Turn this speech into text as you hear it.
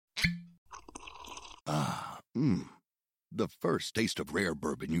The first taste of rare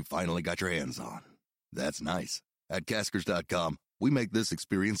bourbon you finally got your hands on. That's nice. At Caskers.com, we make this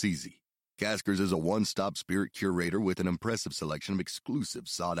experience easy. Caskers is a one-stop spirit curator with an impressive selection of exclusive,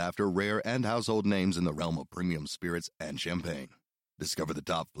 sought-after, rare, and household names in the realm of premium spirits and champagne. Discover the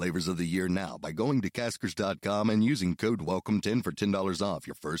top flavors of the year now by going to Caskers.com and using code WELCOME10 for $10 off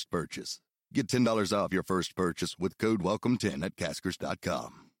your first purchase. Get $10 off your first purchase with code WELCOME10 at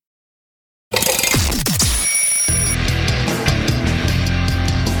Caskers.com.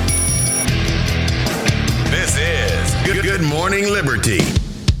 This is Good Morning Liberty.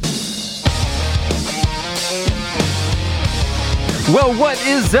 Well, what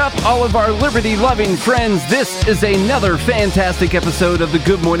is up, all of our liberty-loving friends? This is another fantastic episode of the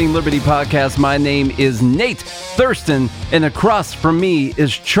Good Morning Liberty podcast. My name is Nate Thurston, and across from me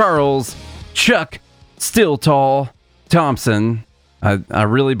is Charles Chuck Still Tall Thompson. I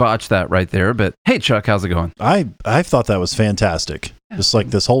really botched that right there, but hey, Chuck, how's it going? I thought that was fantastic. Just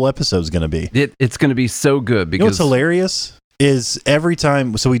like this whole episode is going to be. It's going to be so good because... You know what's hilarious is every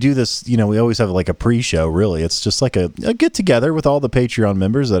time, so we do this, we always have like a pre-show, really. It's just like a get-together with all the Patreon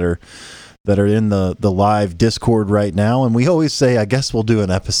members that are in the live Discord right now, and we always say, I guess we'll do an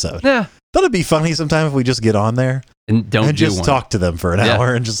episode. Yeah. Thought it'd be funny sometime if we just get on there and just talk to them for an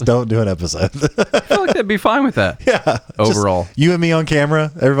hour and just don't do an episode. I feel like that'd be fine with that. Yeah. Overall. Just you and me on camera.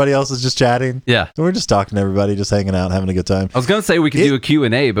 Everybody else is just chatting. Yeah. So we're just talking to everybody, just hanging out, having a good time. I was going to say we could do a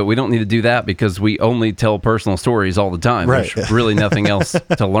Q&A, but we don't need to do that because we only tell personal stories all the time. Right. There's really nothing else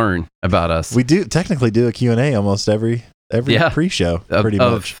to learn about us. We do technically do a Q&A almost every pre-show, pretty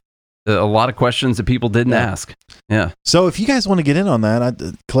much. A lot of questions that people didn't ask. Yeah. So if you guys want to get in on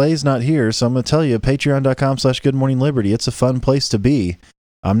that, Clay's not here, so I'm going to tell you, patreon.com/goodmorningliberty. It's a fun place to be.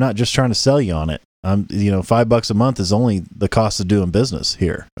 I'm not just trying to sell you on it. $5 a month is only the cost of doing business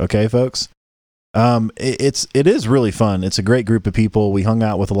here. Okay, folks? It is really fun. It's a great group of people. We hung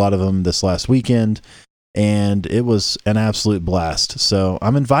out with a lot of them this last weekend, and it was an absolute blast. So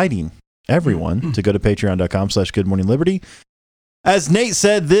I'm inviting everyone to go to patreon.com/goodmorningliberty. As Nate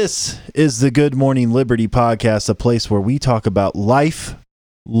said, this is the Good Morning Liberty podcast, a place where we talk about life,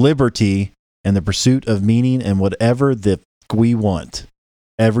 liberty, and the pursuit of meaning and whatever we want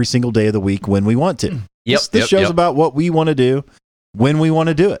every single day of the week when we want to. This show's about what we want to do when we want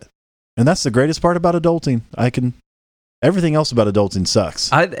to do it. And that's the greatest part about adulting. Everything else about adulting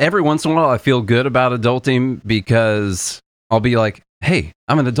sucks. Every once in a while, I feel good about adulting because I'll be like, hey,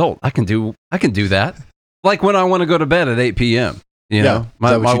 I'm an adult. I can do that. Like when I want to go to bed at 8 p.m.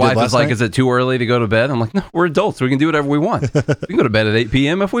 My wife is like, is it too early to go to bed? I'm like, no, we're adults. We can do whatever we want. We can go to bed at 8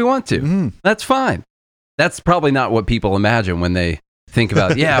 p.m. if we want to. Mm-hmm. That's fine. That's probably not what people imagine when they think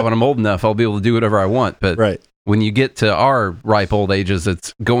about, when I'm old enough, I'll be able to do whatever I want. But when you get to our ripe old ages,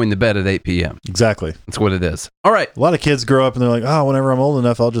 it's going to bed at 8 p.m. Exactly. That's what it is. All right. A lot of kids grow up and they're like, whenever I'm old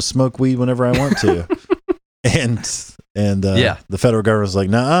enough, I'll just smoke weed whenever I want to. And the federal government's like,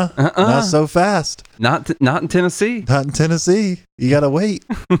 not so fast. Not in Tennessee. Not in Tennessee. You got to wait.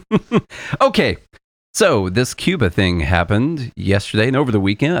 Okay. So this Cuba thing happened yesterday and over the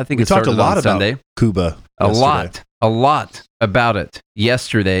weekend. I think we it started talked a lot on Sunday. About Cuba. A lot about it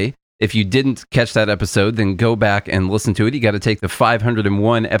yesterday. If you didn't catch that episode, then go back and listen to it. You got to take the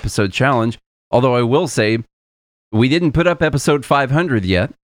 501 episode challenge. Although I will say, we didn't put up episode 500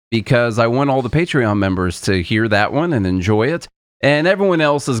 yet, because I want all the Patreon members to hear that one and enjoy it. And everyone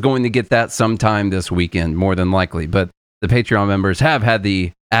else is going to get that sometime this weekend, more than likely. But the Patreon members have had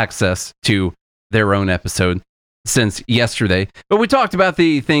the access to their own episode since yesterday. But we talked about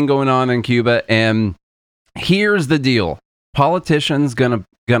the thing going on in Cuba, and here's the deal. Politicians gonna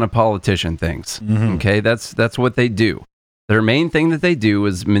politician things. Mm-hmm. Okay, that's what they do. Their main thing that they do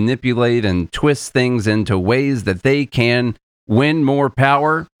is manipulate and twist things into ways that they can win more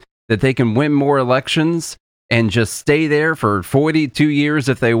power, that they can win more elections and just stay there for 42 years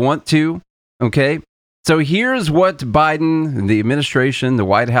if they want to. Okay. So here's what Biden, the administration, the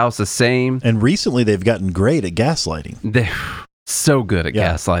White House is saying. And recently they've gotten great at gaslighting. They're so good at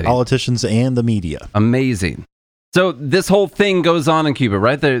gaslighting. Politicians and the media. Amazing. So this whole thing goes on in Cuba,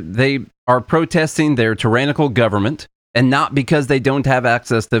 right? They are protesting their tyrannical government, and not because they don't have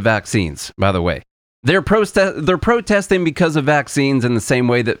access to vaccines, by the way. They're protesting because of vaccines in the same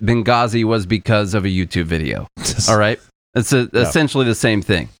way that Benghazi was because of a YouTube video. All right? It's essentially the same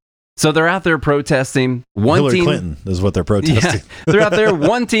thing. So they're out there protesting, wanting... Hillary Clinton is what they're protesting. Yeah, they're out there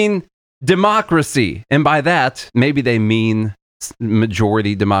wanting democracy. And by that, maybe they mean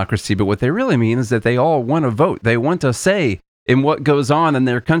majority democracy, but what they really mean is that they all want to vote. They want to say in what goes on in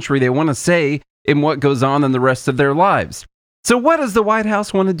their country. They want to say in what goes on in the rest of their lives. So what does the White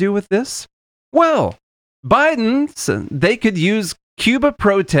House want to do with this? Well, Biden, they could use Cuba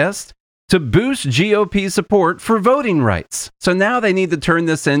protests to boost GOP support for voting rights. So now they need to turn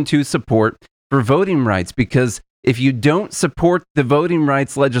this into support for voting rights, because if you don't support the voting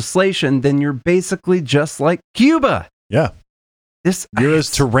rights legislation, then you're basically just like Cuba. Yeah. You're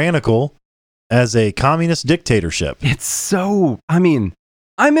as tyrannical as a communist dictatorship. It's so, I mean,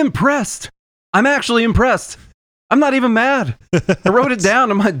 I'm impressed. I'm actually impressed. I'm not even mad. I wrote it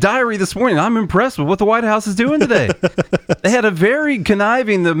down in my diary this morning. I'm impressed with what the White House is doing today. They had a very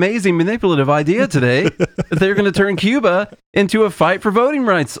conniving, amazing, manipulative idea today that they're going to turn Cuba into a fight for voting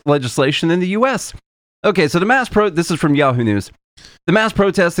rights legislation in the U.S. Okay, so this is from Yahoo News. The mass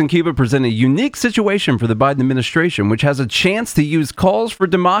protests in Cuba present a unique situation for the Biden administration, which has a chance to use calls for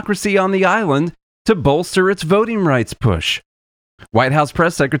democracy on the island to bolster its voting rights push. White House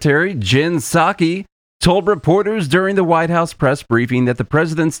Press Secretary Jen Psaki told reporters during the White House press briefing that the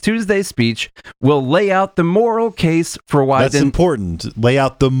president's Tuesday speech will lay out the moral case for why... That's important. Lay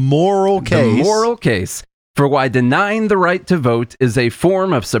out the moral case. The moral case for why denying the right to vote is a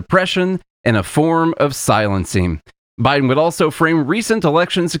form of suppression and a form of silencing. Biden would also frame recent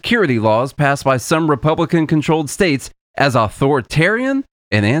election security laws passed by some Republican-controlled states as authoritarian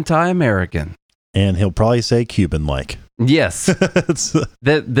and anti-American. And he'll probably say Cuban-like. Yes.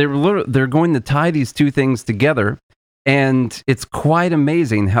 They're going to tie these two things together, and it's quite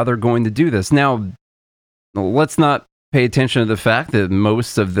amazing how they're going to do this. Now, let's not pay attention to the fact that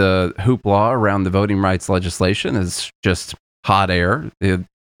most of the hoopla around the voting rights legislation is just hot air.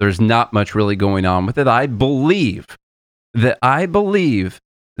 There's not much really going on with it. I believe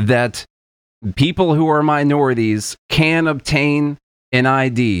that people who are minorities can obtain an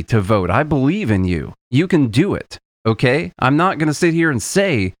ID to vote. I believe in you. You can do it. Okay? I'm not going to sit here and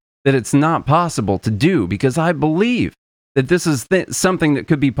say that it's not possible to do, because I believe that this is something that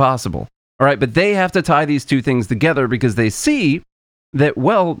could be possible. All right, but they have to tie these two things together, because they see that,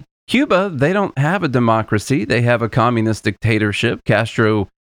 well, Cuba, they don't have a democracy. They have a communist dictatorship. Castro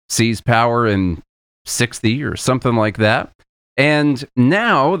seized power in 60 or something like that. And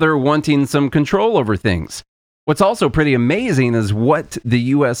now they're wanting some control over things. What's also pretty amazing is what the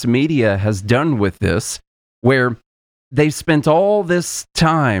U.S. media has done with this, where they've spent all this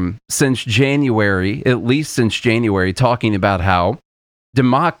time since January, at least since January, talking about how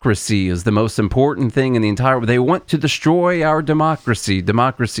democracy is the most important thing in the entire world. They want to destroy our democracy.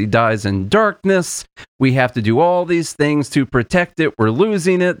 Democracy dies in darkness. We have to do all these things to protect it. We're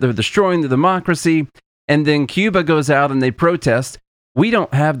losing it. They're destroying the democracy. And then Cuba goes out and they protest. We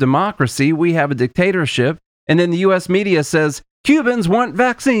don't have democracy. We have a dictatorship. And then the U.S. media says, Cubans want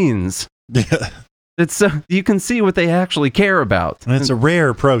vaccines. It's you can see what they actually care about. And it's a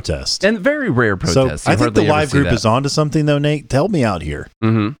rare protest. And very rare protest. So I think the live group is onto something, though, Nate. Help me out here.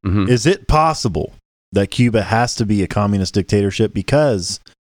 Is it possible that Cuba has to be a communist dictatorship? Because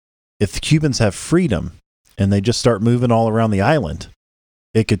if the Cubans have freedom and they just start moving all around the island,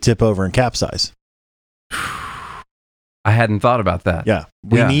 it could tip over and capsize. I hadn't thought about that. Yeah.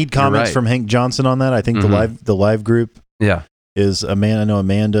 We need comments from Hank Johnson on that. I think the live group is I know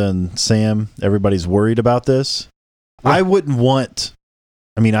Amanda and Sam, everybody's worried about this. Well, I wouldn't want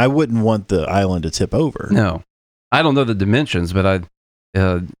the island to tip over. No. I don't know the dimensions, but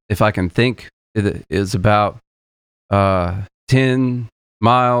if I can think, it is about 10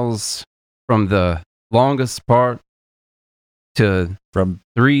 miles from the longest part to from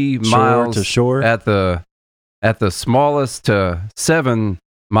 3 miles to shore at the smallest to 7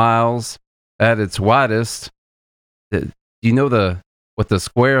 miles at its widest. Do you know what the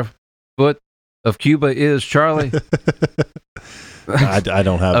square foot of Cuba is, Charlie? I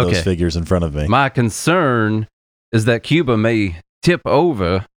don't have those figures in front of me. My concern is that Cuba may tip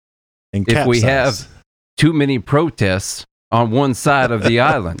over and if we have too many protests on one side of the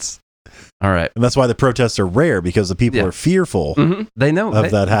island. All right. And that's why the protests are rare, because the people are fearful. They know of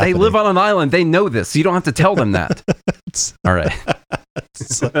that happening. They live on an island. They know this. You don't have to tell them that. All right.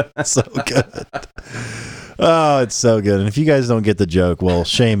 so good. Oh, it's so good. And if you guys don't get the joke, well,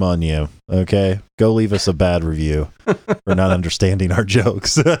 shame on you. Okay. Go leave us a bad review for not understanding our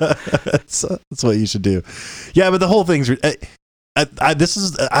jokes. That's what you should do. Yeah, but the whole thing's I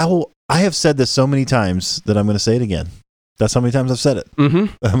have said this so many times that I'm going to say it again. That's how many times I've said it. I'm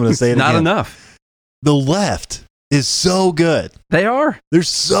going to say it not again. Not enough. The left is so good. They are. They're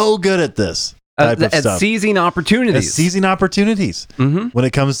so good at this type of stuff. Seizing opportunities. At seizing opportunities. When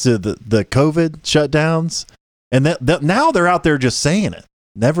it comes to the COVID shutdowns. And that now they're out there just saying it.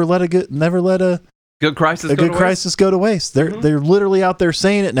 Never let a good crisis go to waste. They're literally out there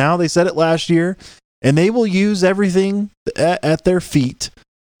saying it now. They said it last year. And they will use everything at their feet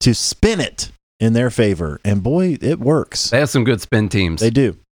to spin it in their favor. And boy, it works. They have some good spin teams. They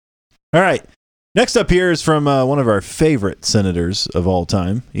do. All right. Next up here is from one of our favorite senators of all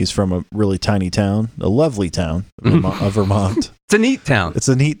time. He's from a really tiny town, a lovely town of Vermont. It's a neat town. It's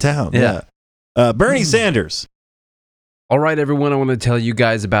a neat town. Yeah. Bernie Sanders. All right, everyone, I want to tell you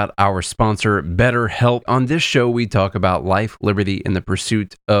guys about our sponsor, BetterHelp. On this show, we talk about life, liberty, and the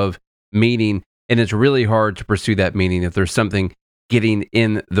pursuit of meaning. And it's really hard to pursue that meaning if there's something getting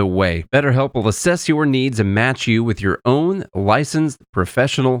in the way. BetterHelp will assess your needs and match you with your own licensed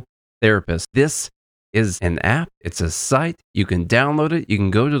professional therapist. This is an app. It's a site. You can download it. You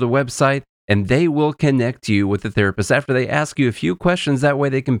can go to the website, and they will connect you with the therapist after they ask you a few questions. That way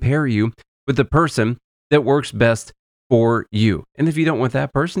they can pair you with the person that works best for you. And if you don't want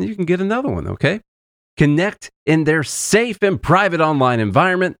that person, you can get another one, okay? Connect in their safe and private online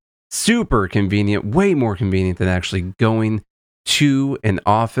environment. Super convenient, way more convenient than actually going to an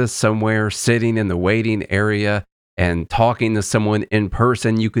office somewhere, sitting in the waiting area and talking to someone in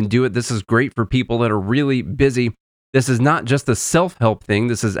person. You can do it. This is great for people that are really busy. This is not just a self-help thing.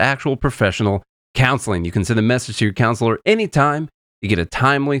 This is actual professional counseling. You can send a message to your counselor anytime. You get a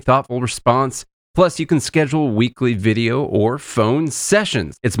timely, thoughtful response. Plus, you can schedule weekly video or phone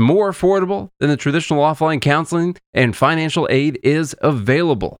sessions. It's more affordable than the traditional offline counseling, and financial aid is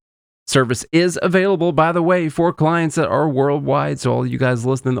available. Service is available, by the way, for clients that are worldwide. So all you guys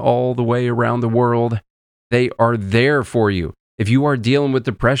listening all the way around the world, they are there for you. If you are dealing with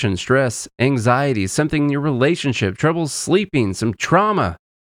depression, stress, anxiety, something in your relationship, trouble sleeping, some trauma,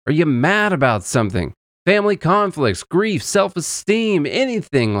 are you mad about something, family conflicts, grief, self-esteem,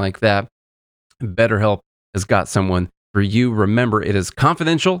 anything like that, BetterHelp has got someone for you. Remember, it is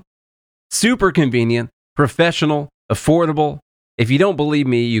confidential, super convenient, professional, affordable. If you don't believe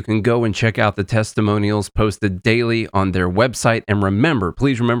me, you can go and check out the testimonials posted daily on their website. And remember,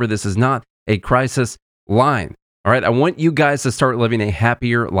 please remember, this is not a crisis line. All right, I want you guys to start living a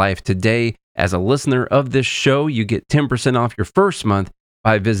happier life today. As a listener of this show, you get 10% off your first month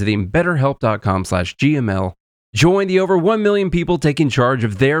by visiting betterhelp.com/GML. Join the over 1 million people taking charge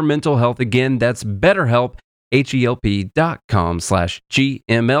of their mental health. Again, that's BetterHelp,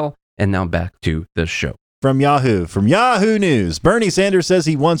 HELP.com/GML. And now back to the show. From Yahoo News, Bernie Sanders says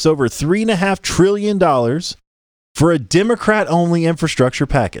he wants over $3.5 trillion for a Democrat-only infrastructure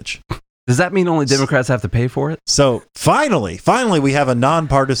package. Does that mean only Democrats have to pay for it? So finally, we have a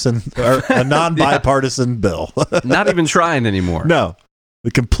non-partisan or a non-bipartisan bill. Not even trying anymore. No,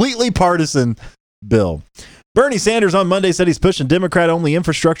 the completely partisan bill. Bernie Sanders on Monday said he's pushing Democrat-only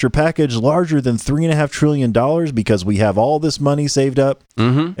infrastructure package larger than $3.5 trillion because we have all this money saved up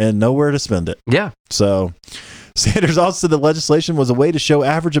and nowhere to spend it. Yeah. So Sanders also said the legislation was a way to show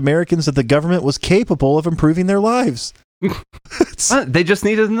average Americans that the government was capable of improving their lives. They just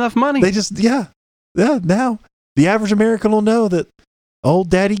needed enough money. Now the average American will know that old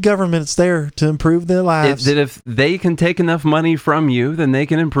daddy government's there to improve their lives. That if they can take enough money from you, then they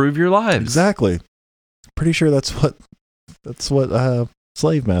can improve your lives. Exactly. Pretty sure that's what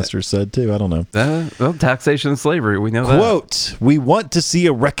slave masters said too. I don't know. Well, taxation and slavery, we know Quote, we want to see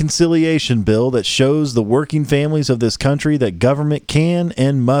a reconciliation bill that shows the working families of this country that government can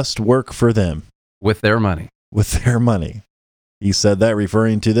and must work for them. With their money. He said that,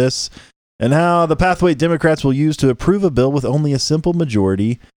 referring to this and how the pathway Democrats will use to approve a bill with only a simple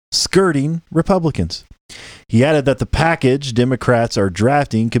majority skirting Republicans. He added that the package Democrats are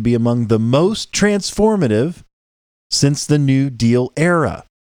drafting could be among the most transformative since the New Deal era.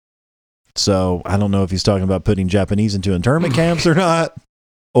 So I don't know if he's talking about putting Japanese into internment camps or not,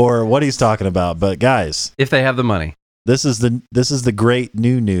 or what he's talking about. But guys, if they have the money, this is the great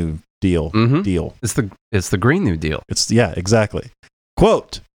new deal. Deal. It's the Green New Deal. Exactly.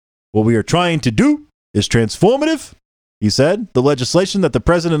 Quote, what we are trying to do is transformative. He said, the legislation that the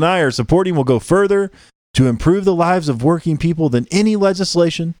president and I are supporting will go further to improve the lives of working people than any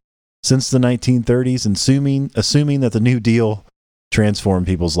legislation since the 1930s, assuming that the New Deal transformed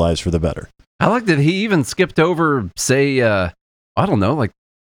people's lives for the better. I like that he even skipped over, say, I don't know, like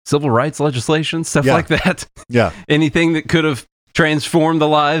civil rights legislation, stuff like that. Yeah. Anything that could have transformed the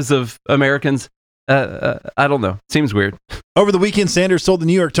lives of Americans. I don't know. Seems weird. Over the weekend, Sanders told the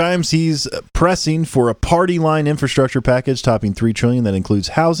New York Times he's pressing for a party line infrastructure package topping $3 trillion that includes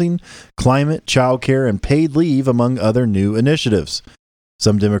housing, climate, childcare, and paid leave, among other new initiatives. I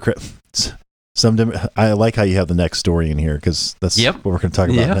like how you have the next story in here because that's what we're going to talk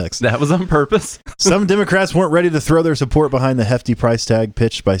about next. That was on purpose. Some Democrats weren't ready to throw their support behind the hefty price tag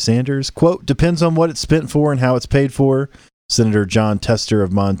pitched by Sanders. Quote, depends on what it's spent for and how it's paid for. Senator John Tester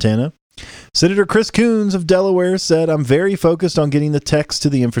of Montana. Senator Chris Coons of Delaware said, I'm very focused on getting the text to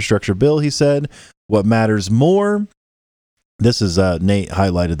the infrastructure bill. He said, what matters more, this is Nate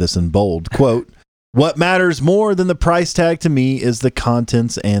highlighted this in bold, quote, what matters more than the price tag to me is the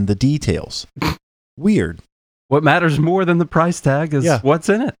contents and the details. Weird. What matters more than the price tag is what's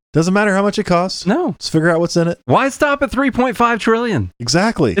in it. Doesn't matter how much it costs. No. Let's figure out what's in it. Why stop at 3.5 trillion?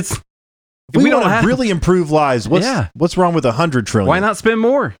 Exactly. It's if we want to really improve lives, what's wrong with 100 trillion? Why not spend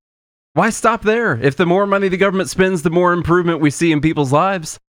more? Why stop there? If the more money the government spends, the more improvement we see in people's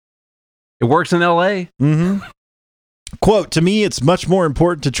lives. It works in LA. Mm-hmm. Quote, to me, it's much more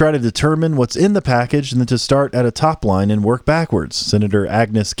important to try to determine what's in the package than to start at a top line and work backwards, Senator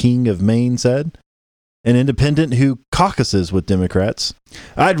Agnes King of Maine said, an independent who caucuses with Democrats.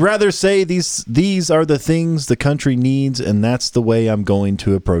 I'd rather say these are the things the country needs, and that's the way I'm going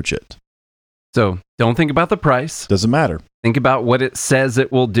to approach it. So don't think about the price. Doesn't matter. Think about what it says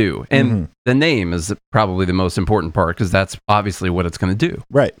it will do. And the name is probably the most important part because that's obviously what it's going to do.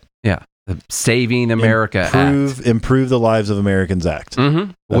 Right. Yeah. The Saving America Act. Improve the Lives of Americans Act.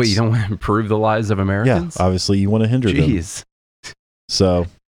 Mm-hmm. Wait, you don't want to improve the lives of Americans? Yeah, obviously you want to hinder them. Jeez. So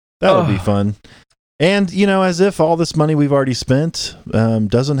that'll be fun. And, as if all this money we've already spent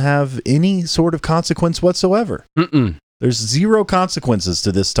doesn't have any sort of consequence whatsoever. Mm-mm. There's zero consequences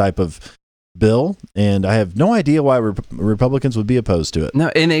to this type of bill, and I have no idea why Republicans would be opposed to it. Now,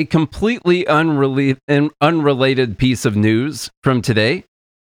 in a completely unrelated piece of news from today,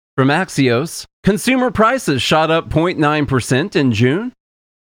 from Axios, consumer prices shot up 0.9% in June.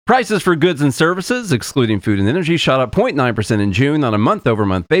 Prices for goods and services, excluding food and energy, shot up 0.9% in June on a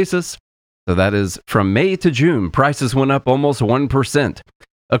month-over-month basis. So that is from May to June. Prices went up almost 1%.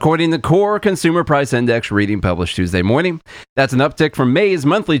 According to the Core Consumer Price Index reading published Tuesday morning, that's an uptick from May's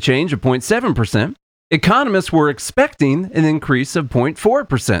monthly change of 0.7%. Economists were expecting an increase of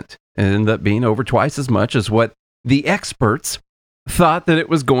 0.4%. It ended up being over twice as much as what the experts thought that it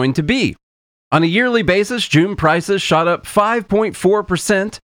was going to be. On a yearly basis, June prices shot up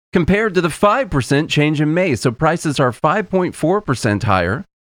 5.4% compared to the 5% change in May. So prices are 5.4% higher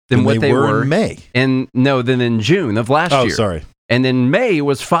than what they were in May. Than in June of last year. Oh, sorry. And then May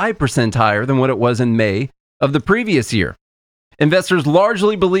was 5% higher than what it was in May of the previous year. Investors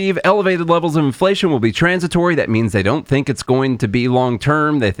largely believe elevated levels of inflation will be transitory. That means they don't think it's going to be long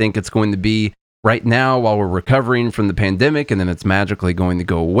term. They think it's going to be right now while we're recovering from the pandemic, and then it's magically going to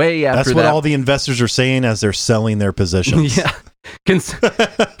go away after that. That's what all the investors are saying as they're selling their positions. Yeah.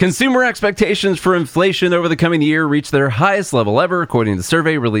 Consumer expectations for inflation over the coming year reached their highest level ever, according to the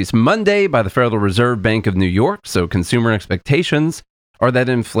survey released Monday by the Federal Reserve Bank of New York. So consumer expectations are that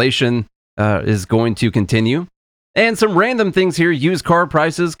inflation is going to continue. And some random things here. Used car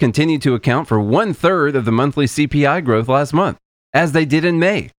prices continue to account for 1/3 of the monthly CPI growth last month, as they did in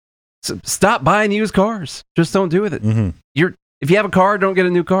May. So stop buying used cars. Just don't do with it. Mm-hmm. If you have a car, don't get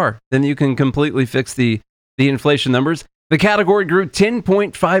a new car. Then you can completely fix the inflation numbers. The category grew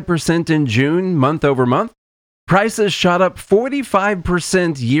 10.5% in June, month over month. Prices shot up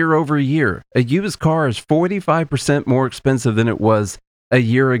 45% year over year. A used car is 45% more expensive than it was a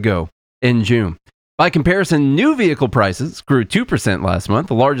year ago in June. By comparison, new vehicle prices grew 2% last month,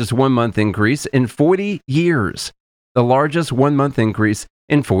 the largest one-month increase in 40 years. The largest one-month increase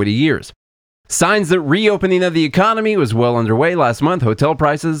in 40 years. Signs that reopening of the economy was well underway last month. Hotel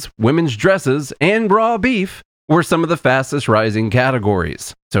prices, women's dresses, and raw beef were some of the fastest rising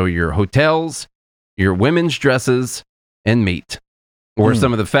categories. So your hotels, your women's dresses, and meat were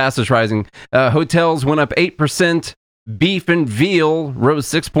some of the fastest rising. Hotels went up 8%. Beef and veal rose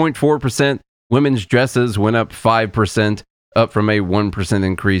 6.4%. Women's dresses went up 5%, up from a 1%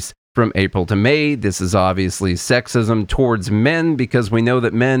 increase from April to May. This is obviously sexism towards men because we know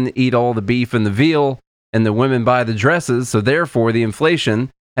that men eat all the beef and the veal and the women buy the dresses. So therefore, the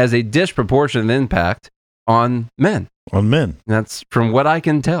inflation has a disproportionate impact on men. On men. That's from what I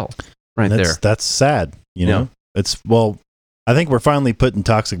can tell there. That's sad. You know, I think we're finally putting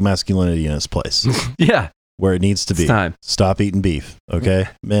toxic masculinity in its place. Yeah. Where it needs to be. It's time. Stop eating beef. Okay.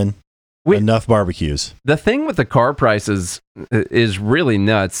 Men. Enough barbecues. The thing with the car prices is really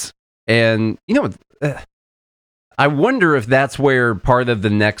nuts. And, I wonder if that's where part of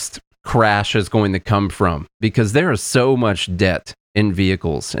the next crash is going to come from, because there is so much debt in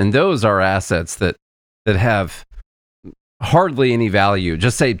vehicles. And those are assets that have hardly any value.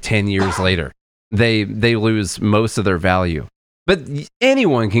 Just say 10 years later, they lose most of their value. But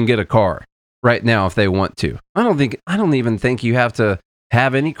anyone can get a car right now if they want to. I don't even think you have to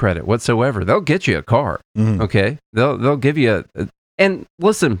have any credit whatsoever. They'll get you a car. Mm-hmm. Okay. They'll give you and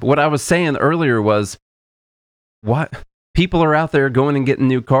listen, what I was saying earlier was, what people are out there going and getting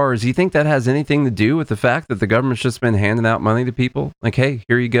new cars. Do you think that has anything to do with the fact that the government's just been handing out money to people? Like, hey,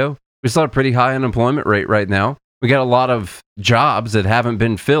 here you go. We still have a pretty high unemployment rate right now. We got a lot of jobs that haven't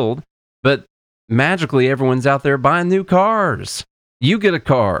been filled, but magically everyone's out there buying new cars. You get a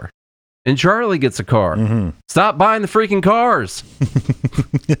car, and Charlie gets a car. Mm-hmm. Stop buying the freaking cars.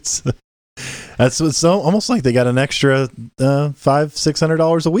 It's almost like they got an extra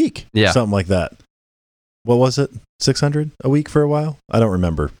 $500-600 a week. Yeah, something like that. What was it? $600 a week for a while? I don't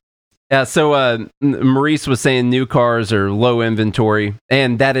remember. Yeah. So Maurice was saying new cars are low inventory,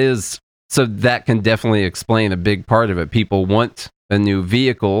 and that can definitely explain a big part of it. People want a new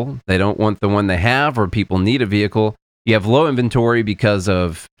vehicle. They don't want the one they have, or people need a vehicle. You have low inventory because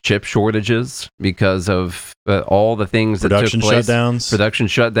of chip shortages, because of all the things that took place. Production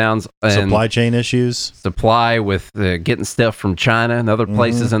shutdowns. And supply chain issues. Supply with getting stuff from China and other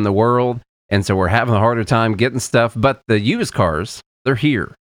places in the world. And so we're having a harder time getting stuff. But the used cars, they're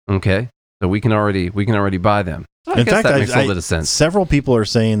here. Okay? So we can already buy them. So I guess that makes a little bit of sense. Several people are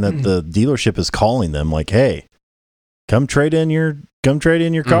saying that the dealership is calling them like, hey, come trade in your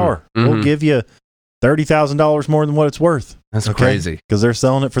car. We'll give you $30,000 more than what it's worth. That's crazy. Because they're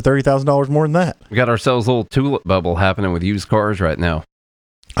selling it for $30,000 more than that. We got ourselves a little tulip bubble happening with used cars right now.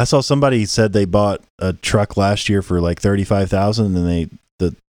 I saw somebody said they bought a truck last year for like $35,000, and then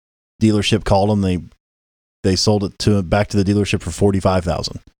the dealership called them. They sold it back to the dealership for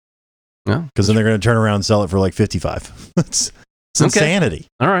 $45,000. Yeah, because then they're going to turn around and sell it for like $55,000. It's insanity.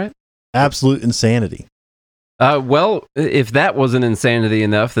 All right, absolute insanity. Well, if that wasn't insanity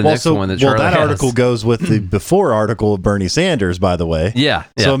enough, the next one that Charlie that article goes with the before article of Bernie Sanders, by the way. Yeah.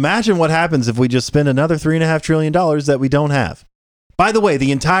 So imagine what happens if we just spend another $3.5 trillion that we don't have. By the way,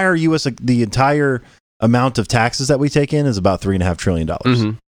 the entire amount of taxes that we take in is about $3.5 trillion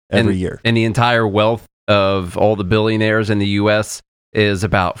every year, and the entire wealth of all the billionaires in the U.S. is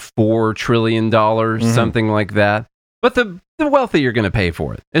about $4 trillion, something like that. But the wealthy are going to pay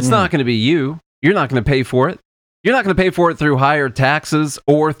for it. It's not going to be you. You're not going to pay for it. You're not going to pay for it through higher taxes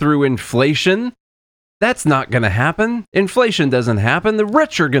or through inflation. That's not going to happen. Inflation doesn't happen. The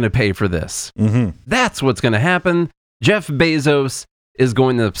rich are going to pay for this. That's what's going to happen. Jeff Bezos is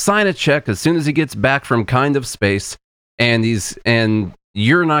going to sign a check as soon as he gets back from kind of space, and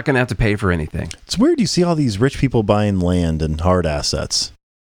you're not going to have to pay for anything. It's weird you see all these rich people buying land and hard assets.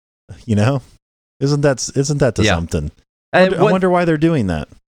 You know? Isn't that something? I wonder why they're doing that.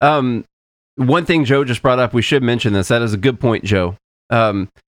 One thing Joe just brought up, we should mention this. That is a good point, Joe.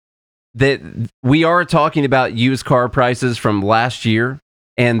 That we are talking about used car prices from last year,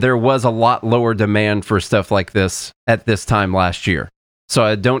 and there was a lot lower demand for stuff like this at this time last year. So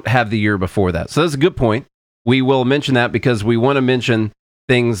I don't have the year before that. So that's a good point. We will mention that because we want to mention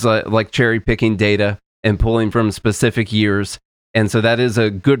things like cherry picking data and pulling from specific years. And so that is a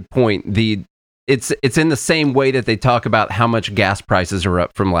good point. It's in the same way that they talk about how much gas prices are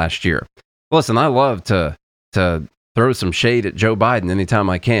up from last year. Listen, I love to throw some shade at Joe Biden anytime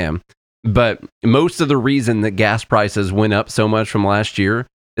I can, but most of the reason that gas prices went up so much from last year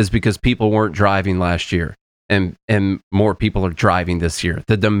is because people weren't driving last year, and more people are driving this year.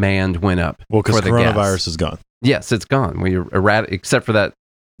 The demand went up. Well, because coronavirus is gone. Yes, it's gone. Except for that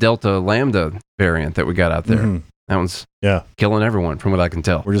Delta Lambda variant that we got out there. That one's killing everyone, from what I can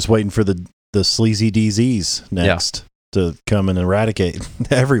tell. We're just waiting for the sleazy DZs next. To come and eradicate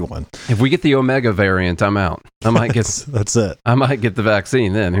everyone. If we get the Omega variant, I'm out. I might get that's it. I might get the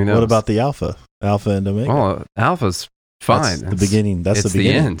vaccine then. Who knows? What about the Alpha and Omega? Well, Alpha's fine. That's the beginning. That's the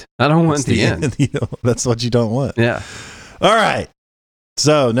beginning. End. I don't want the end. That's what you don't want. Yeah. All right.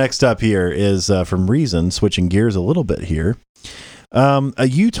 So next up here is from Reason, switching gears a little bit here. A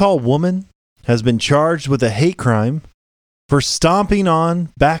Utah woman has been charged with a hate crime for stomping on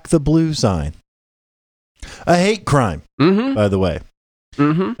 "Back the Blue" sign. A hate crime, by the way.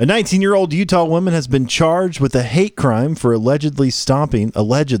 A 19-year-old Utah woman has been charged with a hate crime for allegedly,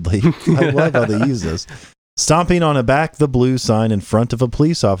 I love how they use this, stomping on a "Back the Blue" sign in front of a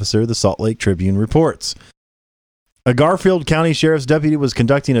police officer, the Salt Lake Tribune reports. A Garfield County Sheriff's deputy was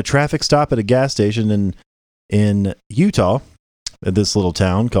conducting a traffic stop at a gas station in Utah, at this little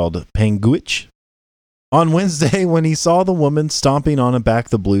town called Panguitch, on Wednesday when he saw the woman stomping on a "Back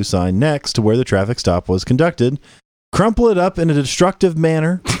the Blue" sign next to where the traffic stop was conducted, crumple it up in a destructive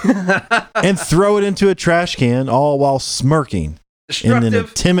manner, and throw it into a trash can, all while smirking in an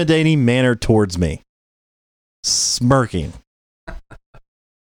intimidating manner towards me. Smirking.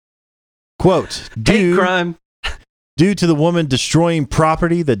 Quote, hate crime. Due to the woman destroying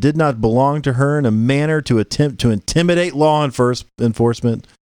property that did not belong to her in a manner to attempt to intimidate law enforcement,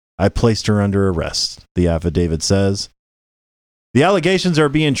 I placed her under arrest, the affidavit says. The allegations are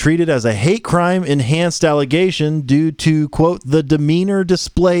being treated as a hate crime enhanced allegation due to, quote, the demeanor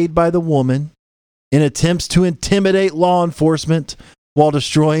displayed by the woman in attempts to intimidate law enforcement while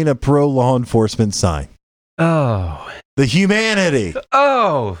destroying a pro-law enforcement sign. Oh. The humanity.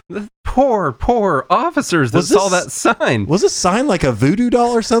 Oh, the poor officers that saw that sign. Was this sign like a voodoo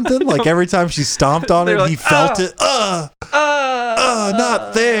doll or something? Like every time she stomped on it, he felt it. Not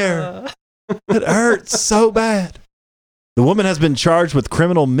there. It hurts so bad. The woman has been charged with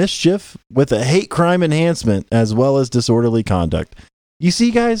criminal mischief with a hate crime enhancement as well as disorderly conduct. You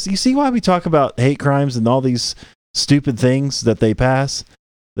see, guys, you see why we talk about hate crimes and all these stupid things that they pass?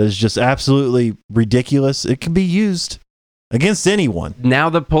 That is just absolutely ridiculous. It can be used against anyone. Now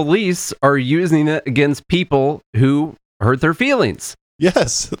the police are using it against people who hurt their feelings.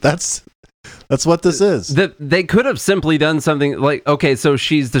 Yes, that's what this is. They could have simply done something like, okay, so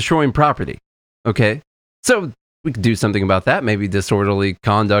she's destroying property. Okay, so we could do something about that, maybe disorderly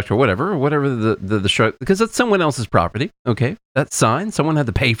conduct or whatever the because it's someone else's property. Okay, that sign, someone had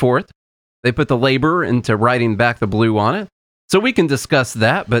to pay for it. They put the labor into writing back the blue on it. So we can discuss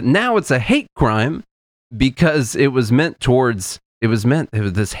that, but now it's a hate crime because it was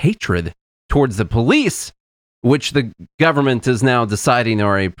this hatred towards the police, which the government is now deciding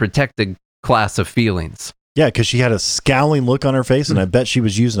are a protected class of feelings. Yeah, because she had a scowling look on her face, and I bet she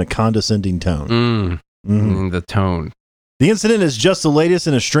was using a condescending tone. The tone. The incident is just the latest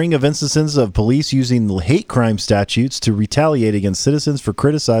in a string of instances of police using hate crime statutes to retaliate against citizens for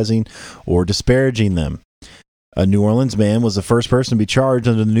criticizing or disparaging them. A New Orleans man was the first person to be charged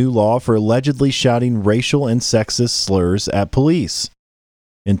under the new law for allegedly shouting racial and sexist slurs at police.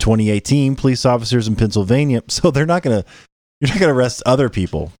 In 2018, police officers in Pennsylvania, so you're not going to arrest other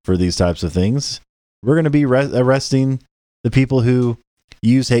people for these types of things. We're going to be arresting the people who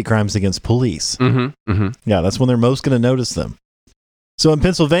use hate crimes against police. Yeah, that's when they're most going to notice them. So in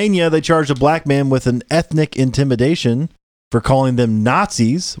Pennsylvania, they charged a black man with an ethnic intimidation for calling them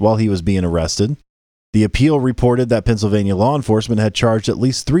Nazis while he was being arrested. The appeal reported that Pennsylvania law enforcement had charged at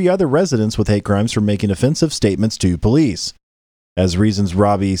least 3 other residents with hate crimes for making offensive statements to police. As reasons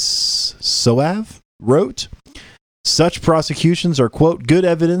Robbie Soav wrote, such prosecutions are, quote, good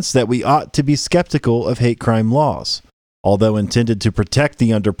evidence that we ought to be skeptical of hate crime laws. Although intended to protect the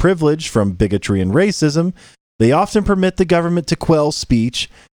underprivileged from bigotry and racism, they often permit the government to quell speech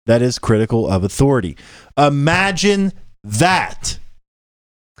that is critical of authority. Imagine that.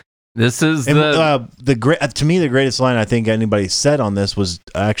 This is to me, the greatest line I think anybody said on this was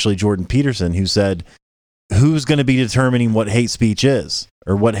actually Jordan Peterson, who said, who's going to be determining what hate speech is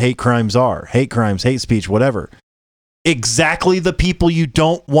or what hate crimes are? Hate crimes, hate speech, whatever. Exactly the people you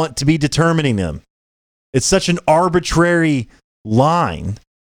don't want to be determining them. It's such an arbitrary line.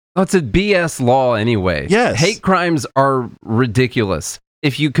 Oh, it's a BS law anyway. Yes. Hate crimes are ridiculous.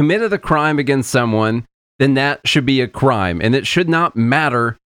 If you committed a crime against someone, then that should be a crime. And it should not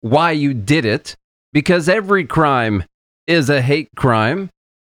matter why you did it, because every crime is a hate crime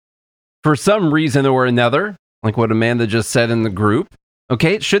for some reason or another, like what Amanda just said in the group.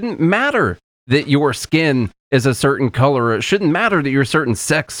 Okay, it shouldn't matter that your skin is a certain color. It shouldn't matter that you're a certain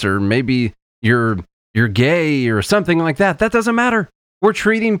sex, or maybe you're gay or something like that. That doesn't matter. We're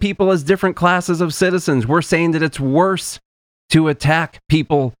treating people as different classes of citizens. We're saying that it's worse to attack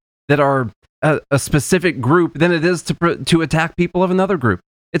people that are a specific group than it is to attack people of another group.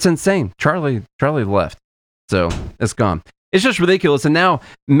 It's insane. Charlie left, so it's gone. It's just ridiculous. And now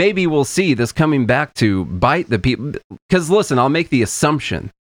maybe we'll see this coming back to bite the people. Because listen, I'll make the assumption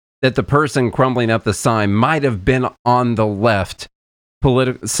that the person crumbling up the sign might have been on the left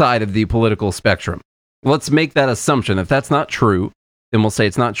side of the political spectrum. Let's make that assumption. If that's not true, then we'll say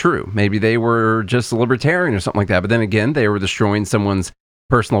it's not true. Maybe they were just a libertarian or something like that. But then again, they were destroying someone's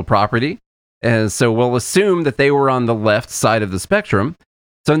personal property. And so we'll assume that they were on the left side of the spectrum.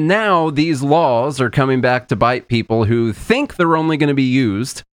 So now these laws are coming back to bite people who think they're only going to be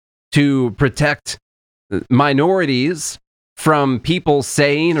used to protect minorities from people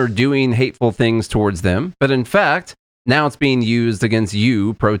saying or doing hateful things towards them. But in fact, now it's being used against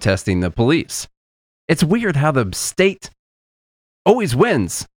you protesting the police. It's weird how the state always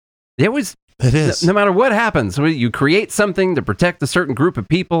wins. It is. No matter what happens, you create something to protect a certain group of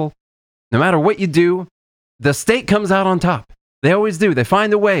people. No matter what you do, the state comes out on top. They always do. They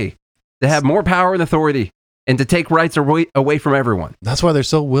find a way to have more power and authority and to take rights away from everyone. That's why they're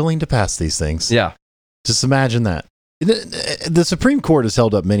so willing to pass these things. Yeah. Just imagine that. The Supreme Court has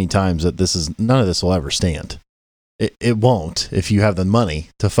held up many times that none of this will ever stand. It won't if you have the money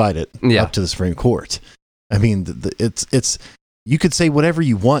to fight it up to the Supreme Court. I mean, it's you could say whatever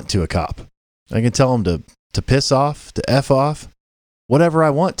you want to a cop. I can tell him to piss off, to F off. whatever I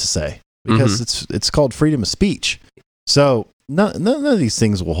want to say because it's called freedom of speech. So none of these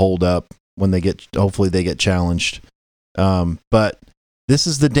things will hold up when hopefully they get challenged. But this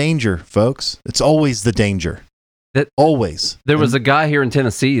is the danger, folks. It's always the danger. Always. There was a guy here in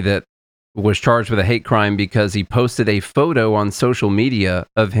Tennessee that was charged with a hate crime because he posted a photo on social media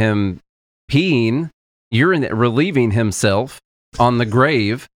of him peeing, relieving himself on the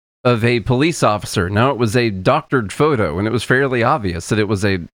grave of a police officer. Now, it was a doctored photo, and it was fairly obvious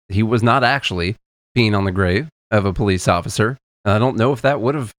that he was not actually peeing on the grave of a police officer. And I don't know if that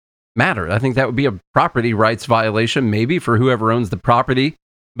would have mattered. I think that would be a property rights violation, maybe for whoever owns the property,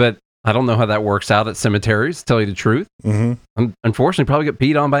 but I don't know how that works out at cemeteries, to tell you the truth. Unfortunately, probably get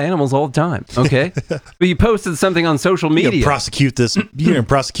peed on by animals all the time. Okay. But you posted something on social media. You gonna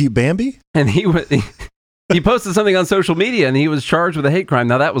prosecute Bambi? And he posted something on social media and he was charged with a hate crime.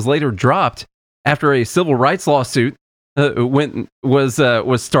 Now, that was later dropped after a civil rights lawsuit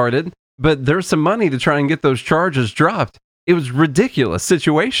was started, but there's some money to try and get those charges dropped. It was a ridiculous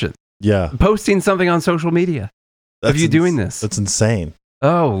situation. Yeah. Posting something on social media of you doing this. That's insane.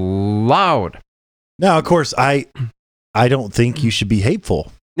 Oh, loud. Now, of course, I don't think you should be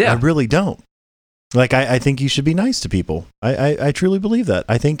hateful. Yeah. I really don't. Like, I think you should be nice to people. I truly believe that.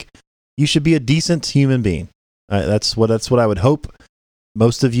 I think you should be a decent human being. That's what I would hope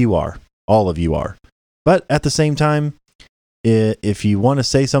most of you are. All of you are. But at the same time, if you want to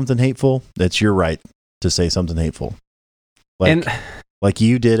say something hateful, that's your right to say something hateful. Like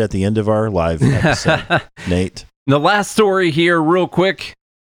you did at the end of our live episode, Nate. The last story here, real quick.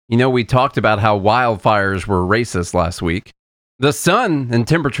 You know, we talked about how wildfires were racist last week. The sun and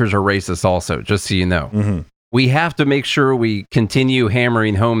temperatures are racist also, just so you know. We have to make sure we continue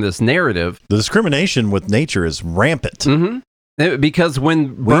hammering home this narrative. The discrimination with nature is rampant. Because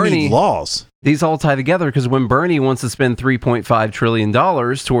when Bernie... We need laws. These all tie together because when Bernie wants to spend $3.5 trillion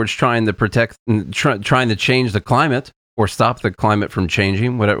towards trying to protect, trying to change the climate or stop the climate from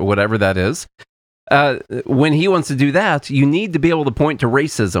changing, whatever that is, when he wants to do that, you need to be able to point to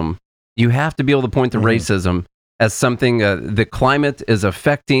racism. You have to be able to point to racism as something the climate is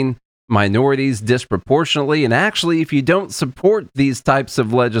affecting minorities disproportionately. And actually, if you don't support these types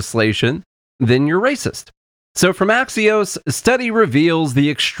of legislation, then you're racist. So from Axios, study reveals the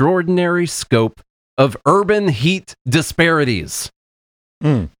extraordinary scope of urban heat disparities.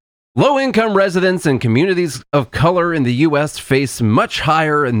 Low-income residents and communities of color in the U.S. face much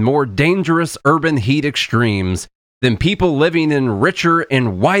higher and more dangerous urban heat extremes than people living in richer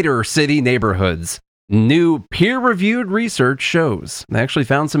and whiter city neighborhoods. New peer-reviewed research shows. They actually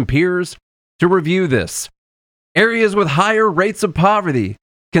found some peers to review this. Areas with higher rates of poverty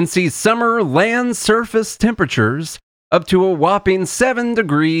can see summer land surface temperatures up to a whopping 7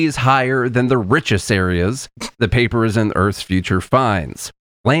 degrees higher than the richest areas, the paper is in Earth's Future finds.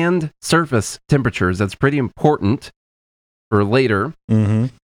 Land surface temperatures, that's pretty important for later. We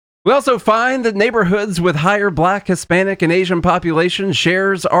also find that neighborhoods with higher Black, Hispanic, and Asian population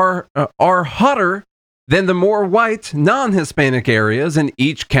shares are hotter than the more white, non-Hispanic areas in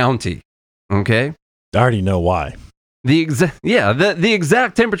each county. Okay? I already know why. The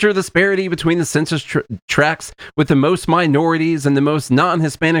exact temperature disparity between the census tracts with the most minorities and the most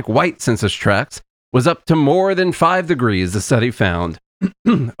non-Hispanic white census tracts was up to more than 5 degrees, the study found.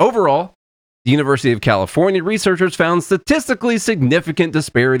 Overall, the University of California researchers found statistically significant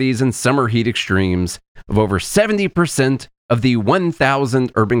disparities in summer heat extremes of over 70% of the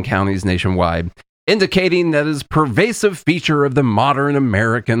 1,000 urban counties nationwide, indicating that is a pervasive feature of the modern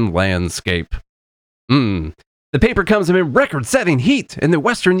American landscape. The paper comes amid record-setting heat in the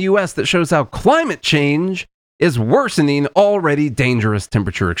western U.S. that shows how climate change is worsening already dangerous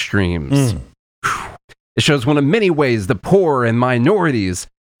temperature extremes. It shows one of many ways the poor and minorities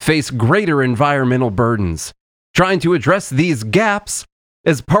face greater environmental burdens. Trying to address these gaps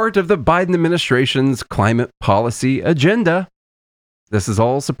as part of the Biden administration's climate policy agenda. This is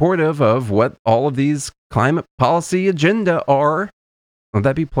all supportive of what all of these climate policy agenda are. Would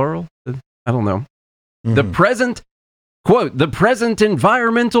that be plural? I don't know. The present, quote, the present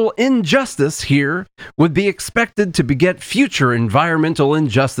environmental injustice here would be expected to beget future environmental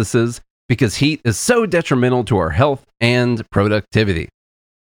injustices because heat is so detrimental to our health and productivity.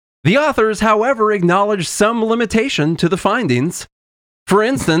 The authors, however, acknowledge some limitation to the findings. For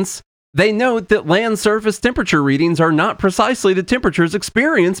instance, they note that land surface temperature readings are not precisely the temperatures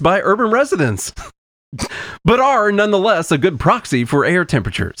experienced by urban residents, but are nonetheless a good proxy for air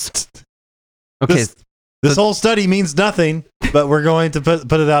temperatures. Okay. This whole study means nothing, but we're going to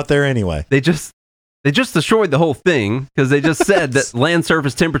put it out there anyway. They just destroyed the whole thing because they just said that land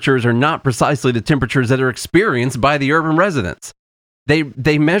surface temperatures are not precisely the temperatures that are experienced by the urban residents.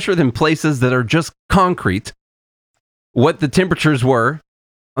 They measured in places that are just concrete what the temperatures were,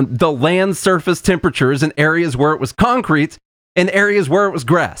 the land surface temperatures in areas where it was concrete and areas where it was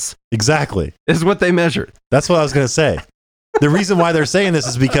grass. Exactly. Is what they measured. That's what I was going to say. The reason why they're saying this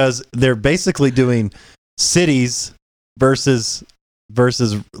is because they're basically doing cities versus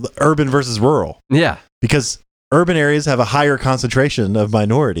urban versus rural. Yeah. Because urban areas have a higher concentration of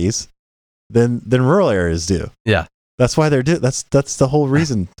minorities than rural areas do. Yeah. That's why they're that's the whole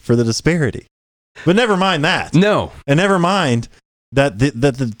reason for the disparity. But never mind that. No. And never mind that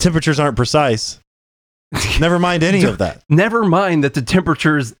the temperatures aren't precise. Never mind any of that. Never mind that the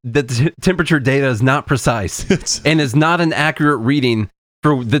temperature data is not precise and is not an accurate reading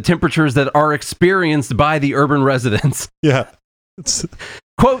for the temperatures that are experienced by the urban residents. Yeah.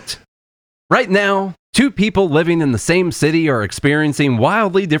 Quote, right now, 2 people living in the same city are experiencing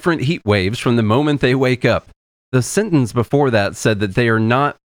wildly different heat waves from the moment they wake up. The sentence before that said that they are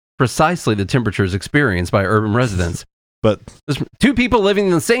not precisely the temperatures experienced by urban residents. But 2 people living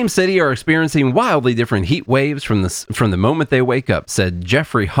in the same city are experiencing wildly different heat waves from the moment they wake up, said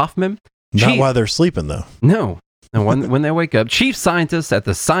Jeffrey Hoffman. Not while they're sleeping, though. No. When they wake up. Chief scientist at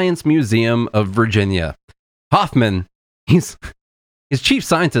the Science Museum of Virginia. Hoffman, he's chief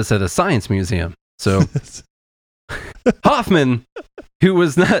scientist at a science museum. So Hoffman,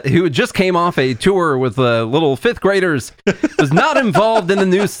 who just came off a tour with little 5th graders, was not involved in the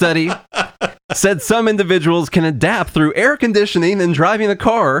new study, said some individuals can adapt through air conditioning and driving a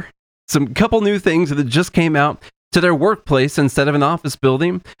car. Some couple new things that just came out to their workplace instead of an office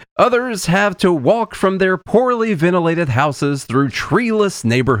building. Others have to walk from their poorly ventilated houses through treeless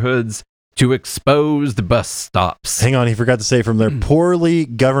neighborhoods to exposed bus stops. Hang on, he forgot to say from their poorly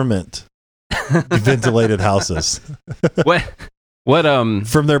government ventilated houses. What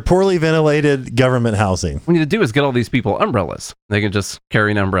from their poorly ventilated government housing. What we need to do is get all these people umbrellas. They can just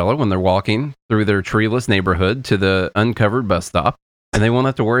carry an umbrella when they're walking through their treeless neighborhood to the uncovered bus stop, and they won't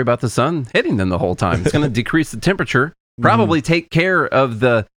have to worry about the sun hitting them the whole time. It's going to decrease the temperature, probably take care of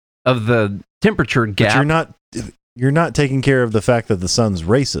the temperature gap. But you're not taking care of the fact that the sun's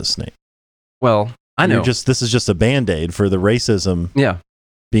racist, Nate. Well, I know. This is just a Band-Aid for the racism. Yeah.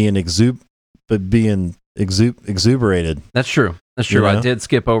 Being exuberated. That's true. That's true. You know? I did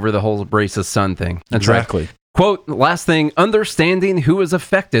skip over the whole racist sun thing. That's exactly. Right. Quote, last thing, understanding who is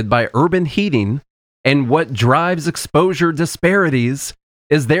affected by urban heating and what drives exposure disparities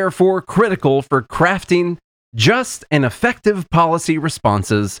is therefore critical for crafting just and effective policy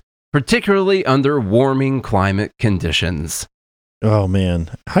responses, particularly under warming climate conditions. Oh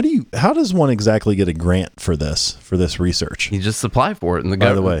man, how does one exactly get a grant for this research? You just apply for it, and the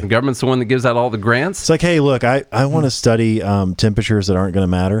government's the one that gives out all the grants. It's like, hey, look, I want to study temperatures that aren't going to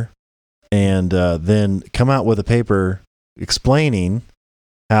matter, and then come out with a paper explaining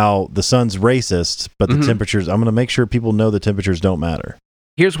how the sun's racist, but the temperatures. I'm going to make sure people know the temperatures don't matter.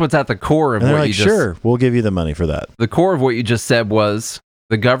 Here's what's at the core of what you just. Sure, we'll give you the money for that. The core of what you just said was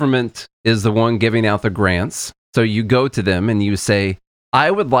the government is the one giving out the grants. So you go to them and you say,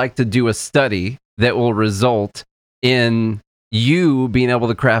 I would like to do a study that will result in you being able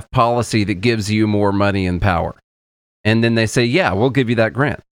to craft policy that gives you more money and power. And then they say, yeah, we'll give you that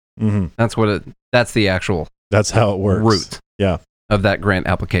grant. Mm-hmm. That's the actual. That's how it works. Root. Yeah. Of that grant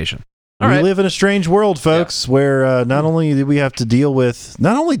application. We live in a strange world, folks, where not only do we have to deal with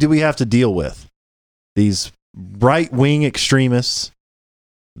these right-wing extremists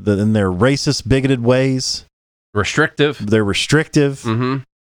in their racist, bigoted ways. They're restrictive. Mm-hmm.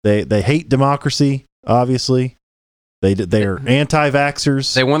 They hate democracy, obviously. They are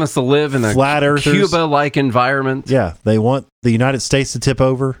anti-vaxxers. They want us to live in a flat earthers. Cuba-like environment. Yeah, they want the United States to tip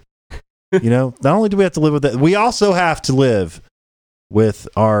over. Not only do we have to live with that, we also have to live with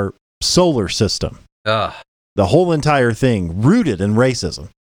our solar system. The whole entire thing rooted in racism.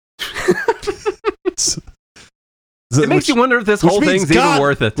 It makes you wonder if this whole thing's even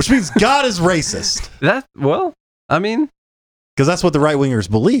worth it. Which means God is racist. Because that's what the right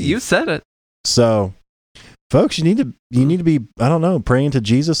wingers believe. You said it. So, folks, you need to be, I don't know, praying to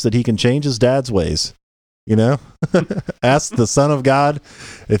Jesus that he can change his dad's ways. Ask the Son of God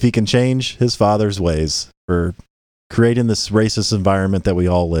if he can change his father's ways for creating this racist environment that we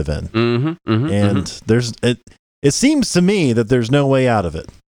all live in. And it seems to me that there's no way out of it.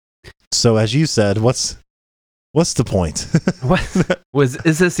 So, as you said, what's the point?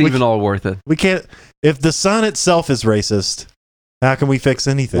 Is this even all worth it? We can't. If the sun itself is racist, how can we fix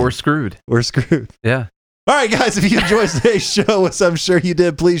anything? We're screwed. Yeah. All right, guys, if you enjoyed today's show, as I'm sure you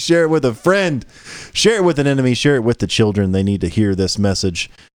did, please share it with a friend. Share it with an enemy. Share it with the children. They need to hear this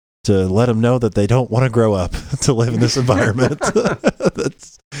message. to let them know that they don't want to grow up to live in this environment.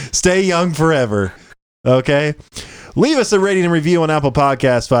 Stay young forever. Okay? Leave us a rating and review on Apple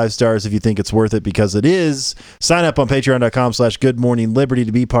Podcasts, 5 stars if you think it's worth it, because it is. Sign up on patreon.com/goodmorningliberty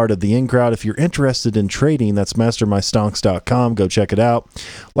to be part of the in-crowd. If you're interested in trading, that's mastermystonks.com. Go check it out.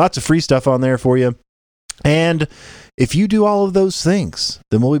 Lots of free stuff on there for you. And if you do all of those things,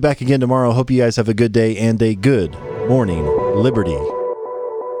 then we'll be back again tomorrow. Hope you guys have a good day and a good morning, Liberty.